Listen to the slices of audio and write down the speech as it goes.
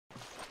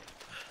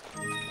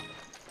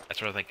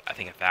It's worth like, I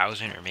think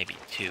 1,000 or maybe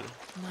 2.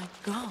 My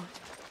God.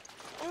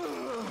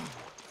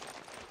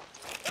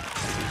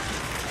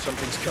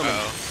 Something's coming.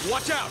 Uh-oh.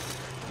 Watch out!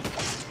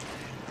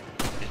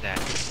 What is that?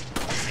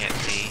 Can't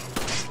see.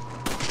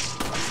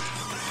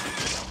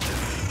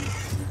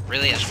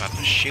 Really? I was about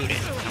to shoot it.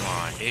 Come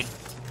on, dude.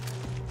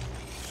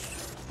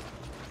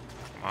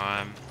 Come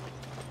on.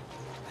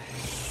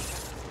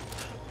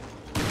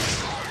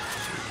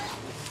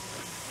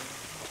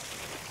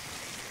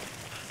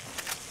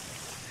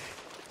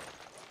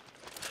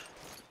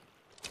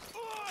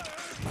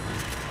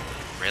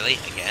 Really?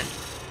 Again?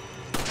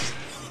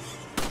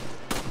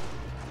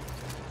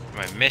 Am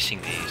I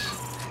missing these?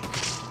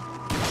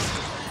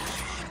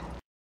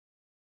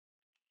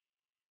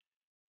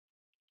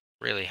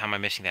 Really? How am I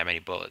missing that many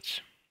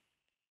bullets?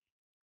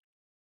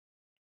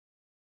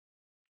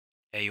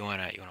 Hey, you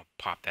wanna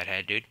pop that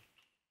head, dude?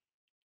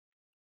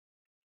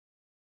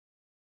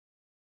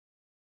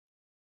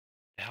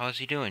 The hell is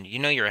he doing? You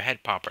know you're a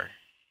head popper.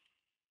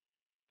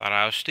 Thought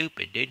I was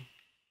stupid, dude.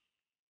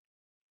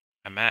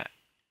 I'm at.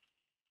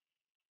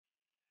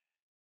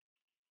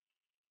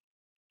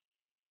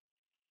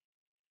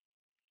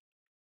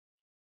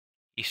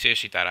 He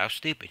seriously thought I was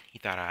stupid. He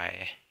thought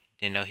I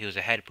didn't know he was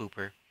a head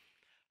pooper.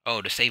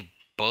 Oh, to save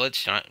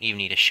bullets, you don't even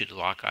need to shoot the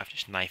lock off.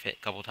 Just knife it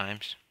a couple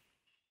times.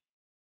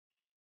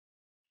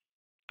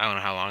 I don't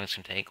know how long it's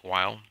gonna take. A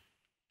while.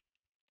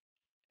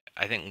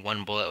 I think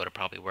 1 bullet would have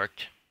probably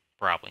worked.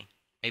 Probably.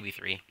 Maybe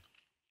 3.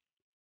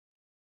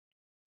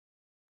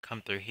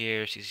 Come through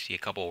here. So you see a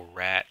couple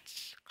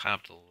rats. Climb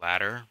up the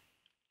ladder.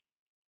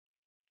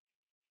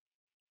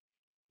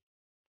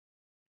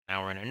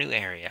 Now we're in a new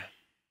area.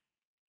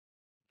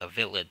 The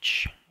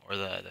village. Or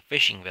the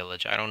fishing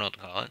village. I don't know what to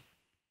call it.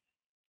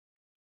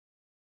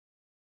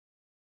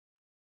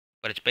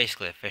 But it's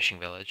basically a fishing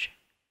village.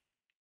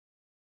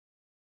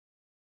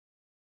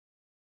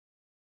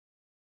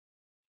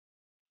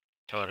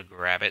 Tell her to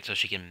grab it so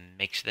she can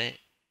mix it.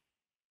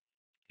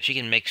 She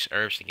can mix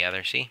herbs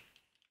together, see?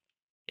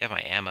 You have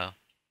my ammo.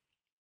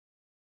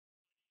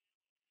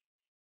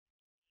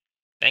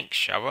 Thanks,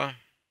 Sheva.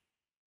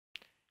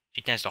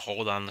 She tends to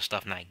hold on to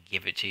stuff and not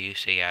give it to you,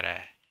 so you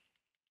gotta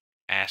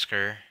ask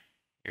her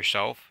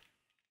yourself.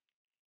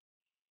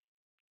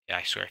 Yeah,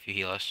 I swear, if you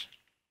heal us.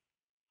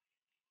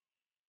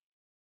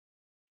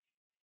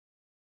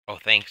 Oh,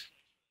 thanks.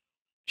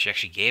 She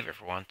actually gave it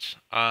for once.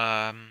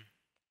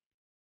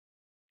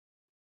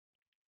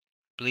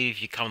 Believe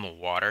if you come in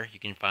the water, you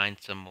can find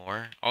some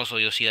more. Also,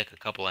 you'll see like a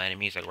couple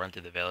enemies that run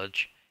through the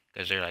village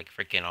because they're like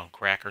freaking on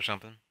crack or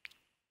something.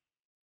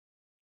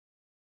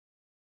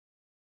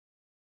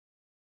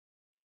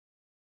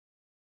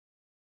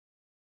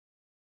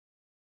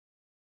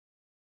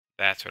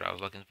 That's what I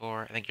was looking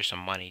for. I think there's some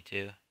money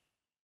too.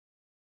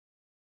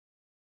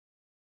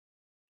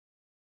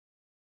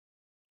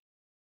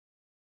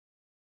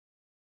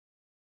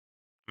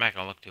 I'm not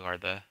gonna look too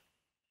hard though.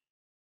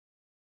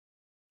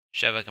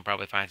 Sheva can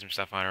probably find some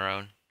stuff on her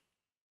own.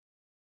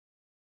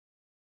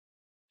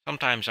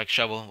 Sometimes, like,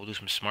 Shovel will do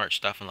some smart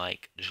stuff and,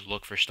 like, just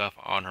look for stuff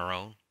on her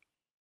own.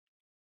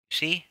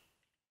 See?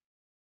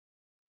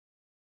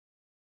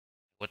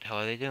 What the hell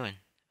are they doing?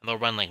 And they'll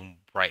run, like,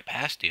 right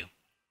past you.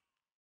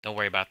 Don't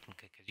worry about them,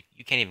 because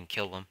you can't even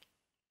kill them.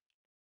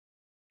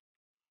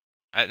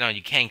 No,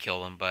 you can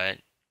kill them, but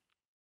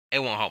it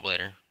won't help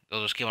later.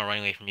 They'll just keep on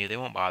running away from you. They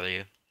won't bother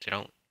you. So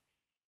don't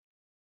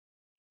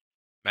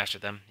mess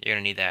with them. You're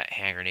gonna need that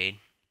hand grenade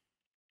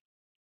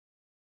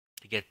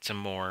to get some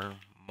more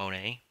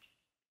Monet.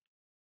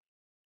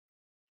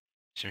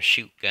 Some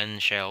shoot gun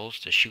shells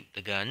to shoot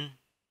the gun.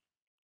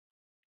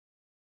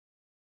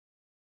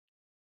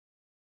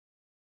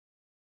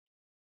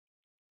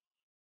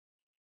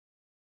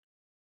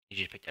 You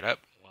just pick that up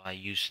while I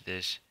use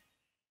this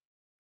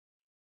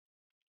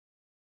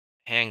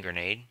hand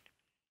grenade.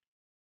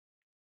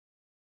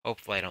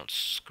 Hopefully I don't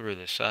screw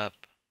this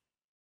up.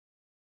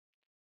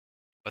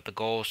 But the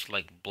goal is to,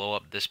 like, blow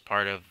up this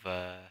part of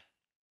the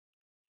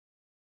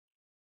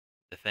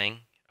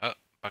thing. Oh,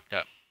 fucked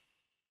up.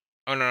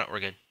 Oh, no, we're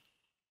good.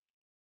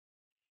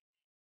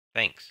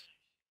 Thanks.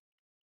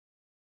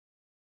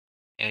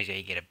 Anyways, yeah,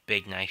 you get a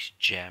big, nice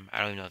gem. I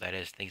don't even know what that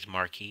is. I think it's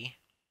marquee.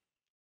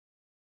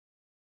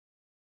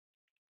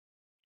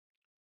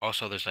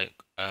 Also, there's, like,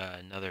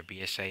 another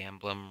BSA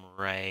emblem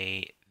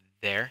right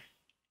there.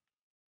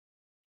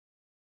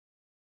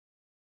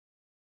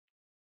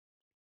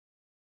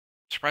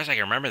 Surprised I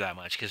can remember that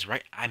much, because,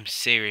 right, I'm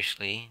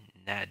seriously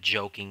not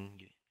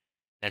joking.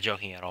 Not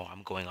joking at all.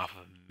 I'm going off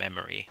of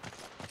memory.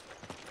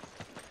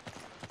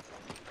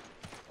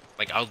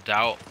 Like, I'll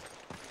doubt,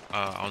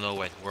 I'll know,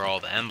 like, where all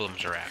the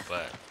emblems are at,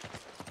 but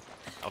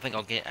I think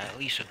I'll get at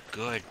least a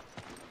good,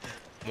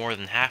 more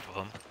than half of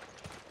them.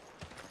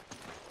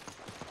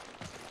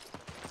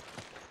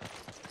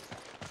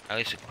 At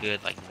least a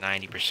good, like,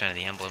 90% of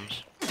the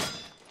emblems.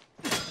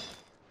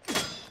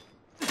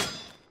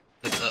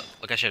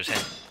 Look at Shev's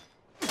head.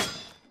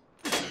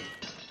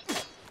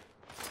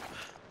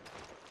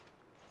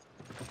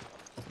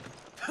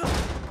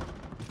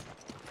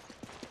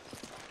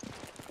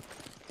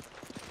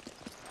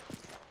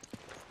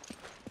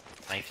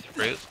 Knife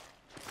through.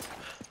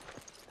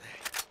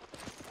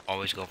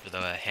 Always go for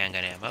the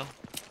handgun ammo.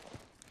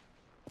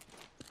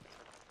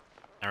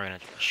 Now we're gonna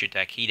shoot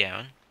that key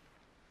down.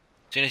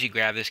 As soon as you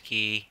grab this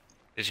key,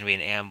 there's gonna be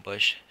an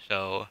ambush,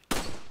 so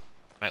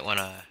might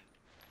wanna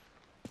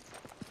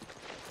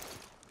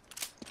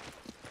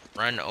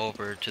run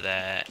over to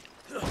that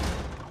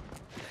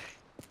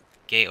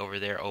gate over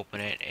there, open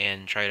it,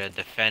 and try to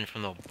defend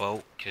from the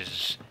boat,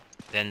 because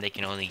then they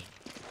can only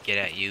get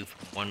at you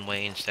from one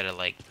way instead of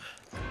like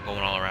going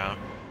all around.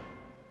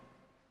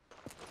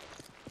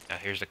 Now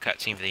here's the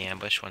cutscene for the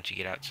ambush once you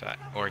get outside,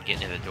 or get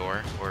near the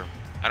door, or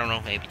I don't know,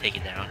 maybe take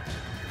it down.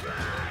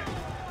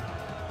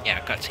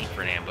 Yeah, cutscene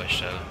for an ambush,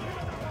 so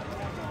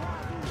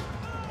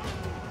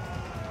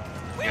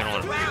you don't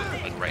want to do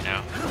like right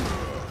now.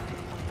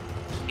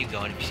 Keep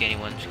going. If you see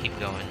anyone, just keep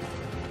going.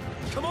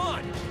 Come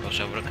on! Go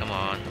Sheva, come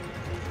on.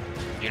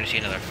 You're gonna see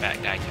another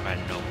fat guy come out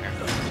of nowhere.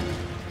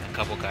 A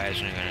couple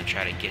guys are gonna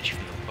try to get you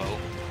from the boat.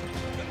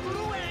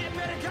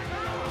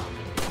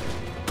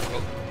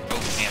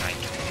 Oh man, I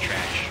took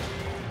trash.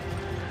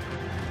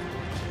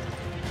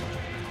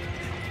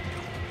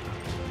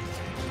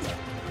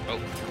 Oh,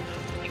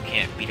 you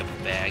can't beat up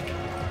a bag.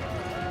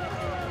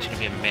 It's gonna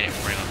be a minute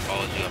before anyone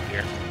follows you up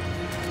here.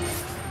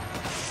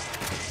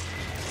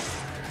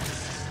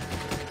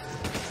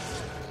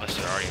 Unless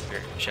they're already up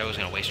here. Sheva's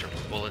gonna waste her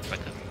bullets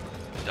like a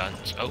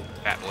dunce. Oh,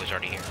 Fat Boy's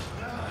already here.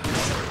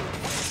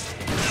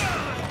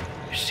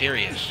 You're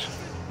serious?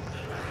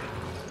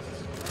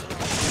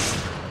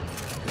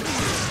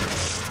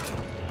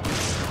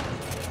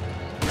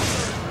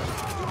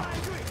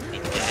 He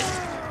dead?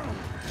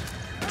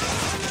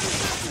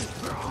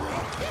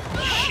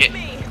 Shit.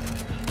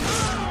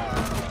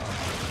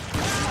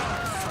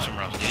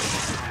 Somewhere else, dude.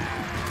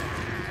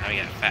 Now we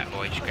got a Fat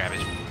Boy. Just grab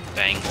his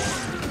bangle.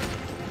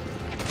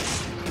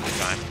 Good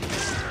time.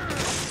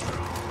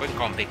 We can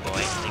call him Big Boy.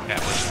 I think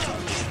Fat Boy's too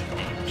big.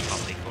 Just call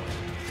him Big Boy.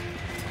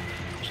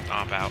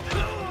 Stomp out.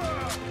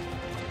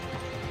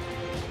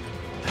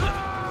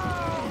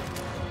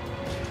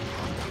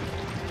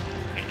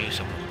 I knew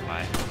someone was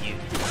alive. You.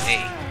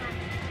 Hey.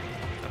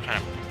 I'm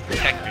trying to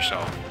protect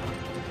yourself.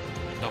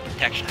 No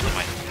protection on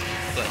my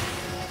foot.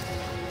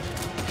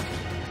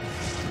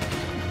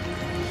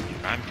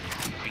 I'm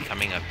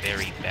becoming a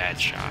very bad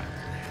shot.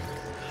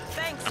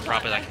 Thanks, I'm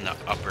probably like in the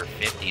upper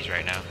 50s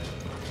right now.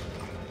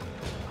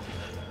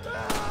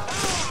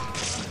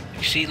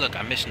 You see, look,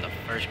 I'm missing the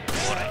first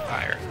bullet I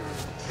fire.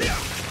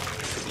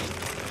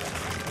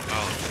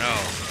 Oh no.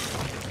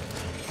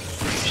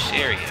 Are you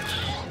serious?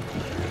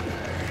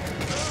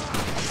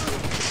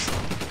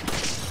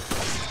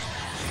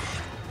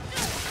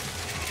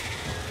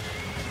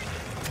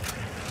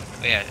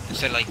 But yeah,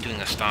 instead of like doing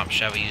a stomp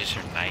shove, you use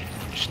your knife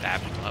and just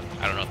stab him up.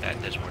 I don't know if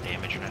that does more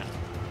damage or not.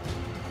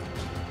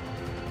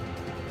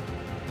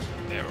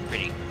 Yeah, we're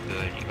pretty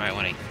good. You might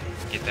want to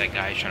get that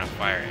guy trying to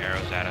fire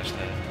arrows at us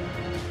though.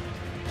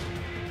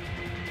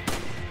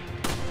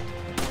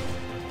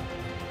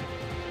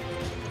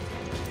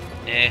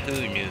 Eh,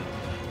 who knew?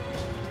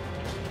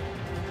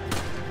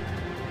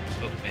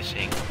 Oh,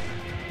 missing.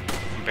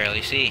 Can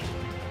barely see.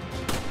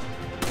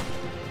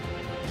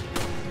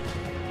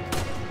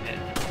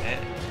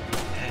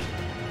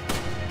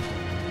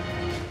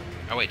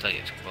 I'll wait till it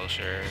gets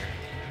closer.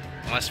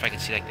 Unless if I can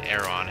see like the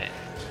arrow on it.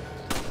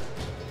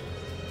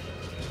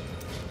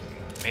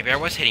 Maybe I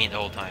was hitting it the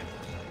whole time.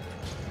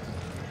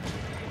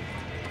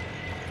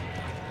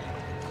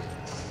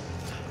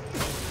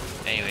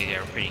 Anyway,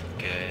 yeah, we're pretty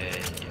good.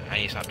 I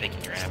need to stop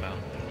taking your ammo.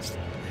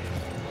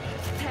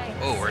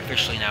 Oh, we're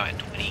officially now at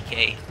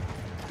 20k.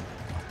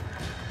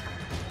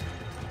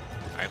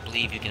 I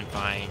believe you can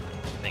find,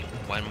 I think,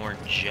 one more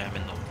gem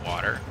in the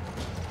water.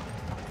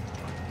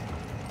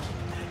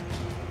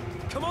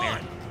 Come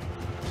on!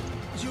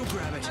 You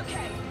grab it. Okay.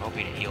 I hope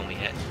you didn't heal me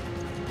yet.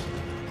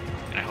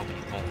 And I hope you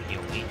won't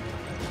heal me.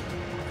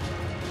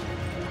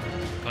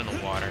 Go in the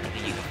water, I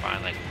think you can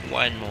find like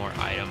one more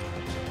item.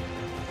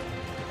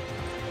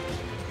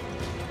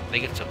 I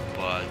think it's a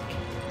bug.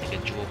 Like a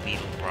jewel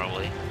beetle,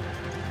 probably.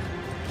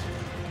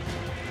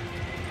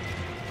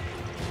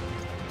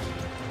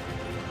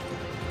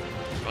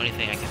 The only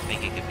thing I can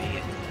think it could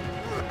be.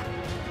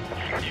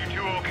 You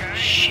two okay?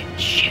 Shit.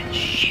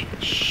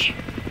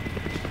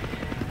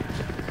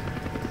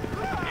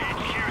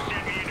 HQ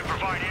sent me in to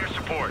provide air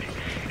support.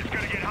 It's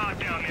gonna get hot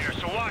down there,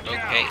 so watch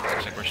out. Okay,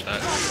 looks like we're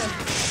stuck.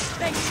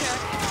 Thanks, Chuck.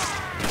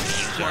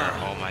 Use our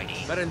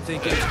almighty I didn't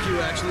think HQ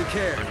actually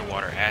cared.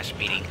 underwater ass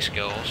beating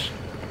skills.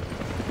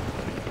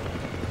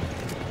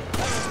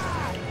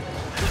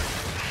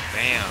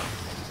 Bam.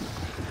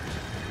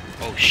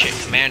 Oh shit,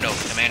 Commando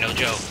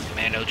Joe. What are you doing,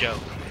 Commando Joe?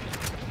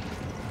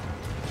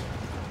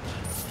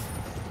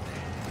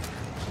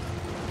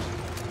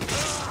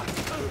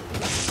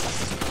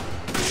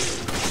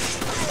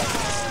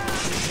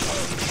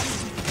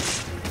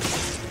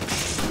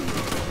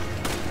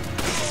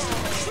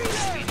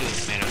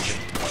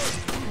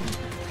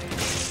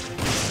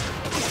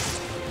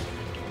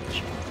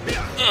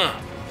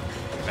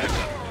 Back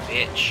up,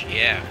 bitch.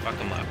 Yeah, fuck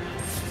him up.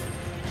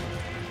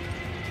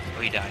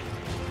 Oh, he died.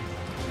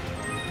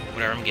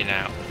 Whatever, I'm getting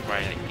out before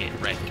I like, get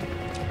wrecked.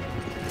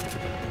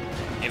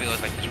 Maybe it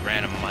was like this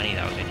random money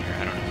that was in here,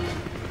 I don't know.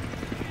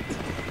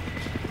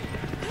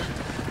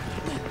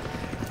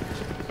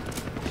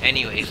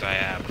 Anyways,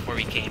 before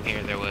we came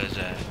here, there was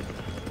a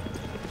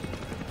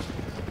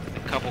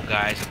couple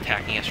guys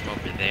attacking us from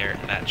over there,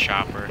 and that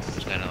chopper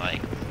was gonna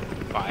like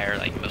fire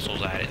like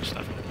missiles at it and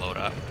stuff and blow it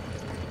up.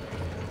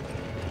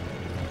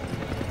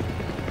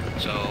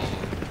 So,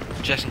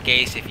 just in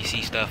case if you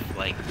see stuff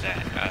like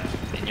that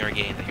in your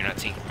game that you're not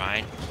seeing from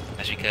mine,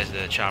 that's because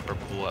the chopper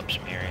blew up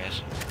some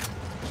areas.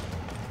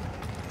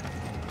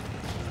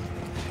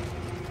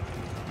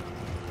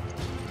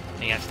 I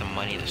think that's the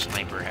money the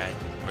sniper had,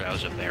 or that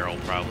was a barrel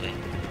probably.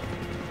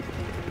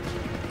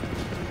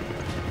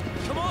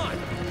 Come on!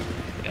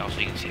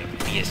 Also, you can see a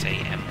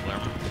BSA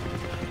emblem.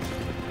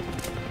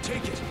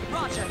 Take it.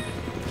 Roger.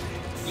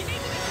 You need to be...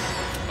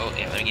 Oh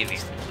yeah, let me give you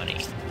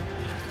money.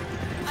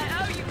 I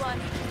owe you one.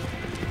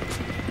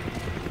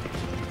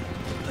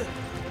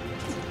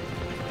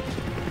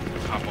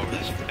 Hop over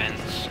this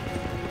fence.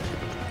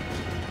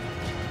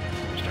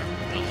 Start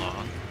moving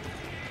along.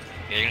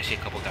 Yeah, you're gonna see a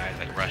couple guys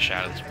like rush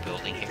out of this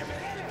building here.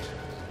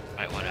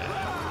 Might wanna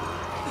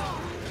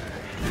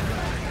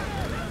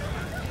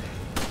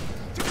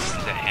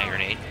use that hand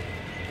grenade.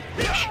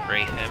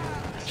 Strafe him.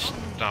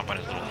 Stomp on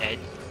his little head.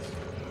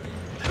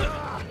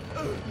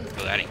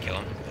 Oh, that didn't kill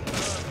him.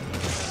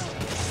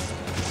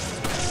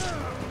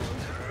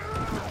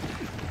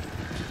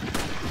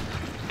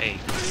 Hey,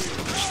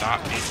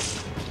 stop, dude.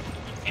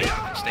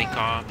 And stay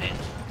calm and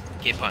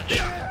get punched.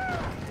 Get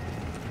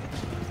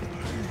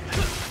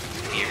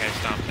your head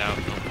stomped out,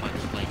 no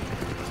punch, blink.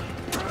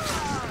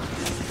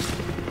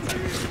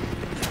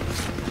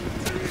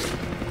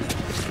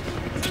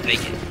 Just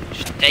take it.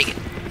 Just take it.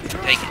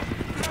 Take it.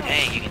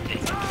 Dang, you can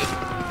take it. I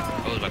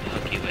was about to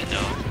hook you, but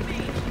no.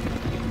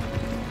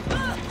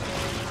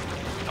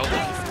 Oh,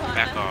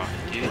 back off,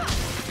 dude.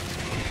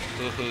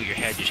 Woohoo, your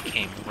head just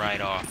came right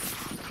off.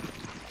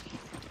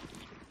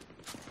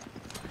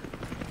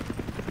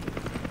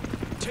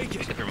 Take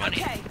it. Except your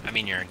money. Okay. I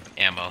mean your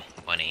ammo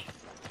money.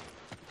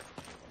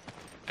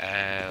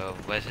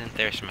 Wasn't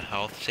there some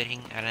health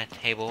sitting at a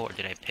table, or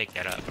did I pick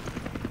that up?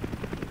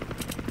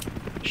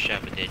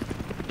 Sheva did.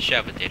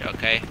 Sheva did,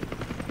 okay.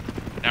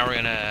 Now we're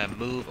gonna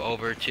move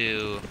over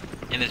to,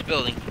 in this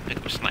building, pick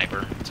up a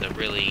sniper. It's a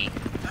really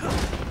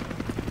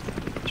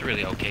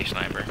okay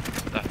sniper.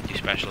 Nothing too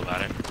special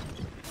about it.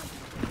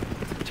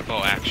 It's a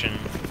bow action,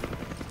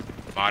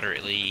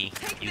 moderately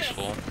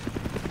useful.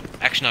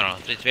 Actually, no,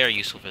 it's very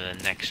useful for the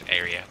next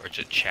area, or it's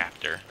a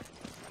chapter.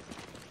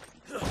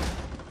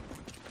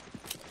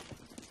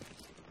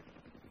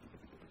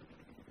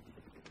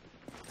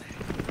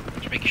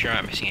 Just making sure I'm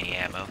not missing any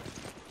ammo.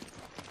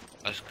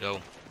 Let's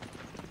go.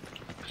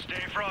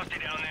 Stay frosty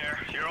down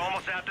there. You're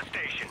almost at the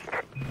station.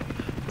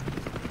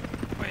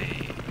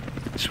 Wait,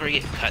 this is where you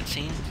get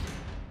cutscenes?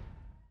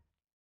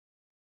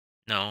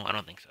 No, I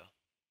don't think so.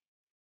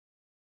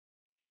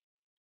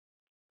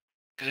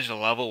 Because there's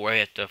a level where you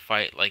have to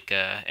fight like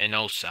an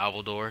El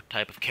Salvador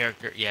type of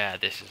character. Yeah,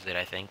 this is it,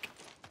 I think.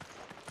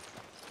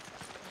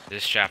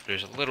 This chapter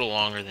is a little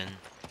longer than...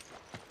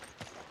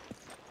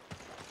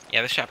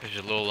 Yeah, this chapter is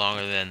a little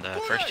longer than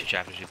the first two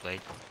chapters we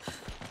played.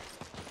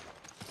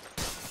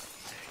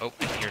 Oh,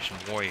 I hear some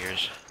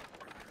warriors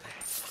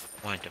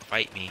wanting to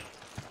fight me.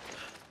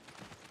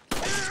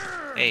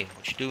 Hey,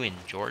 what you doing,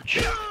 George?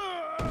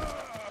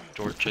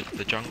 George of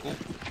the jungle?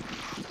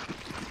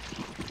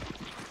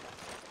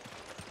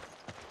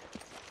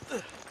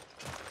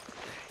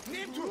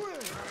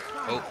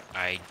 Oh,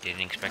 I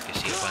didn't expect to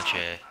see a bunch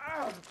of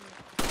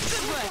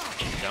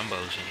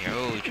dumbos in here.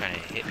 Oh, you're trying to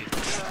hit me with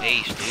the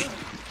face, dude.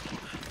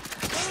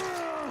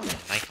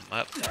 Knife him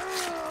up.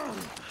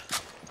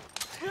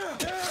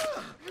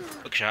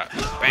 Hook shot.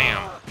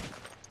 Bam!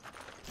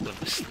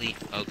 Flip asleep.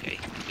 Okay,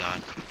 he's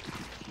gone.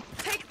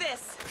 Take this.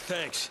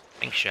 Thanks.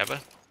 Thanks, Sheva.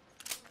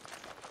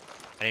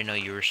 I didn't know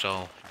you were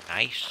so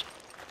nice.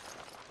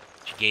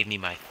 She gave me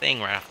my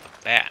thing right off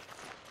the bat.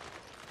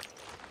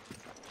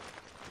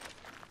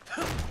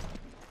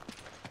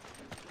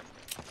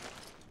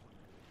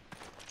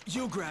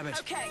 You grab it.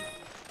 Okay.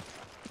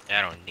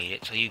 I don't need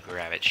it, so you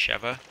grab it,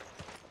 Sheva.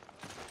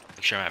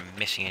 Make sure I'm not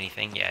missing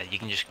anything. Yeah, you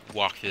can just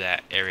walk through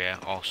that area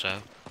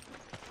also.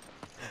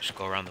 Just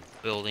go around the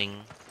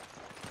building.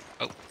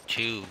 Oh,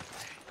 2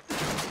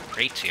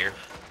 crates here.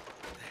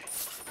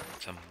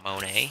 Some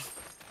Monet.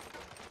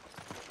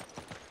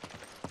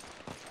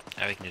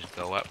 Now we can just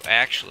go up.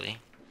 Actually,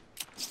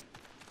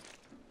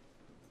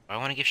 I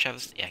want to give Sheva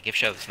the... Yeah, give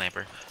Sheva the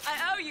sniper.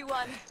 I owe you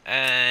one.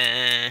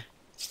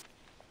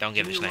 Don't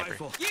give the me your sniper.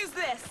 rifle. Use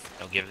this.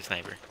 Don't give the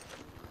sniper.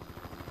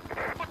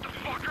 What the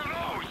fuck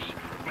are those?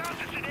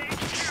 Mountains in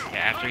HQ. Yeah,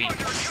 after you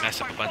mess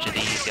up a bunch of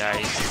these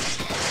guys.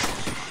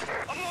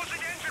 I'm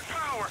losing engine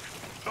power.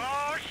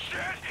 Oh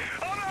shit!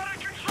 I'm out of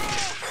control.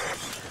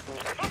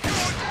 I'm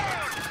going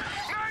down.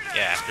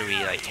 Yeah, after we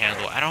like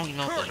handle... I don't even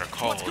know what those are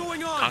called. What's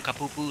going on?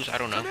 Conkapoopos? I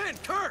don't know. Come in,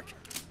 Kirk.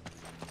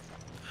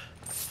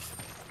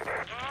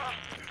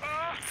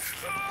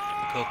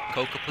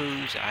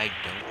 Cocapoos? I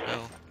don't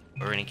know.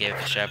 We're gonna give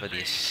Sheva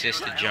the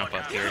assisted jump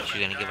up here.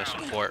 She's gonna give us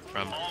support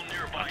from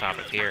on top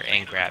of here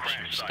and grab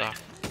some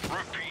stuff.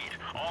 Repeat,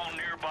 all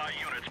nearby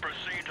units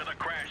proceed to the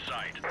crash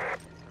site.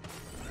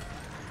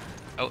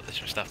 Oh, there's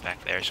some stuff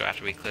back there. So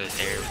after we clear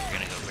this area, we're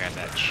gonna go grab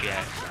that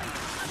jet.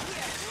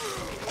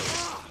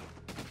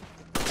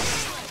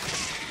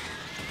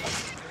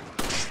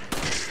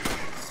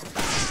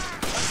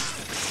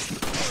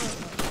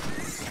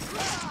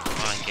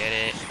 Come on, get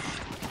it.